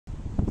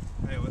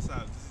what's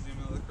up? This is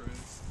Jimmy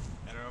Cruz,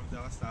 editor of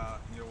Della Style,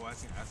 and you're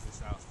watching Ashley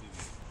Styles TV.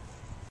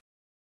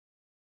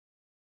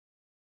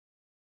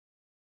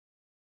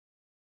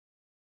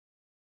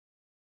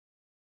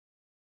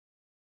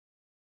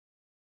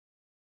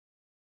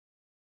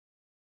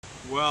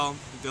 Well,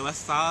 Della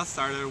Style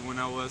started when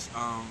I was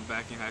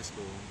back in high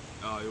school.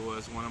 It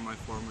was one of my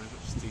former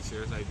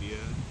teachers' idea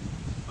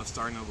of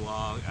starting a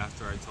blog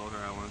after I told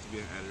her I wanted to be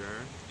an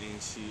editor,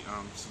 and she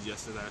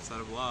suggested that I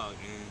start a blog,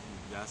 and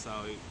that's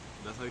how it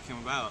came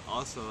about.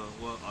 Also,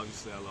 well,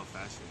 obviously I love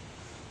fashion,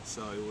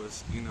 so it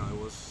was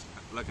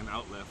like an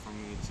outlet for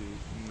me to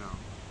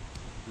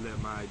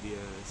let my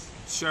ideas,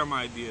 share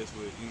my ideas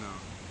with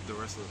the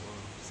rest of the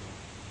world. So.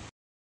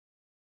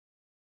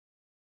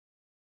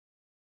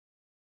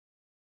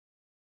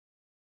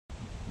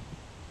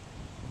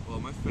 Well,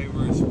 my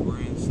favorite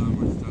spring,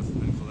 summer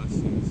 2010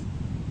 collections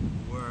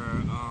were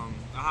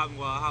I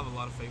have a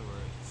lot of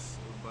favorites,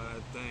 but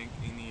I think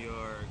in New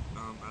York,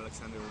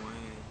 Alexander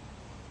Wang,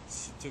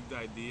 she took the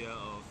idea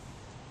of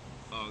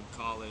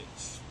college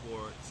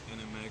sports and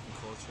American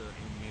culture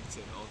and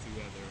mixed it all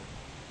together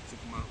to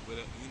come up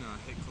with a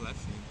hit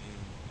collection, and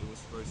it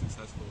was very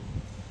successful.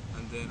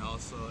 And then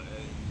also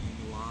in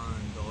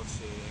Milan,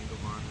 Dolce and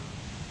Gabbana,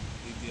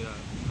 they did a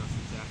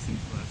fantastic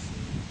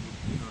collection.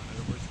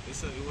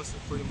 It was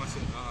pretty much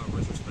a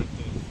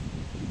retrospective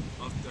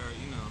of their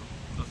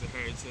of their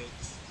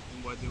heritage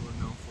and what they were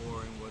known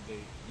for and what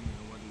they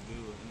what they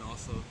do, and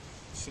also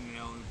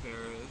Chanel in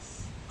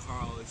Paris.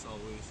 Carl is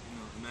always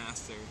a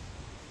master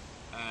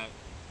at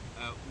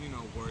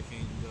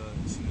working the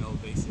Chanel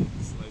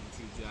basics like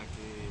the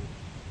jacket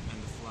and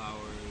the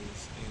flowers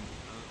and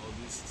all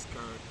these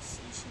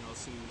skirts and Chanel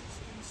suits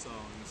and so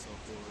on and so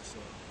forth. So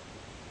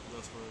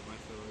those were my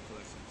favorite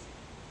collections.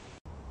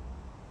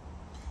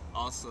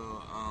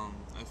 Also,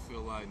 I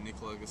feel like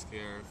Nicolas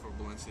Ghesquière for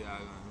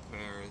Balenciaga in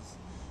Paris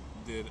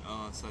did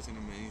such an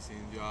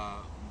amazing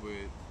job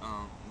with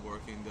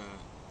working the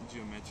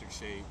geometric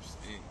shapes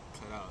and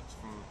cutouts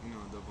from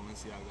the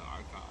Balenciaga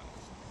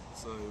archives.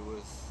 So it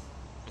was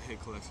a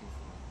hit collection for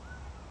me.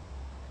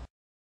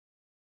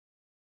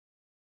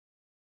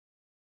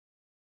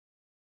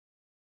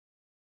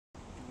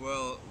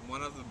 Well,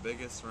 one of the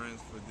biggest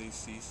trends for this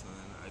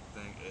season, I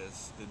think,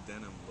 is the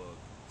denim look.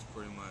 It's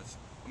pretty much.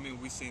 I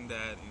mean, we've seen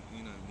that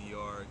in New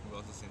York. We've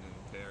also seen it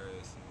in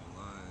Paris and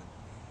Milan,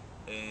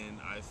 and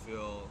I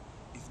feel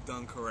if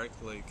done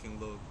correctly, it can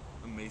look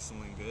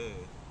amazingly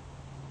good.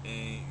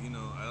 And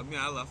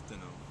I love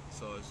denim,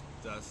 so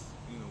that's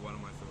one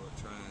of my favorite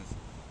trends.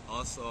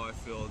 Also, I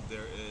feel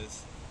there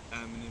is a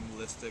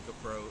minimalistic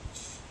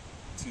approach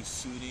to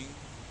suiting,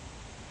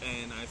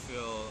 and I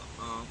feel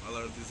a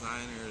lot of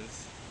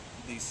designers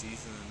this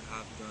season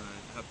have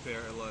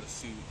paired a lot of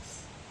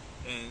suits,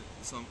 and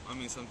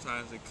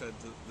sometimes they cut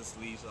the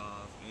sleeves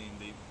off and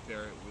they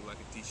pair it with like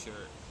a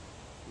t-shirt,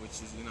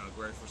 which is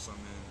great for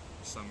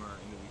summer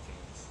in the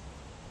weekends,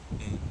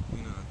 and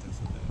things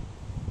like that.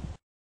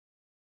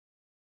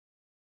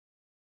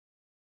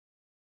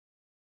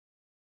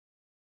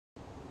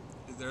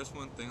 If there's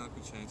one thing I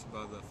could change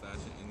about the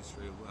fashion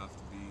industry, it would have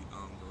to be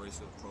the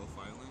racial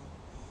profiling.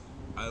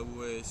 I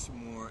wish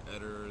more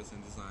editors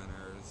and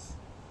designers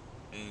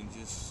and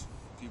just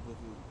people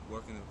who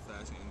work in the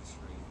fashion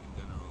industry in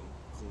general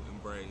could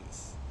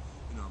embrace,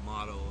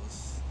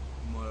 models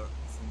for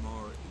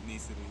more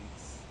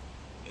ethnicities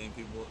and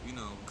people,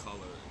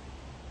 color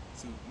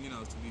to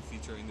be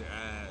featured in the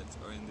ads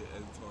or in the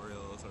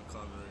editorials or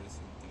covers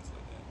and things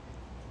like that.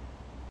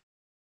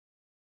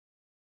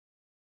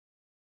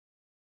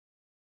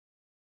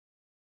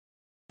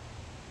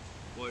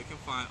 Well, you can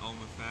find all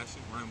my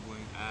fashion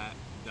rambling at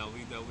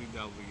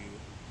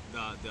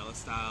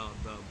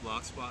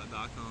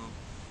www.delastyle.blogspot.com.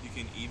 You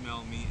can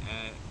email me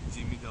at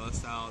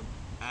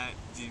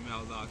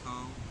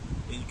jimmydelastyle@gmail.com,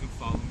 and you can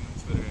follow me on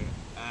Twitter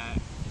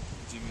at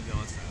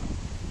jimmydelastyle.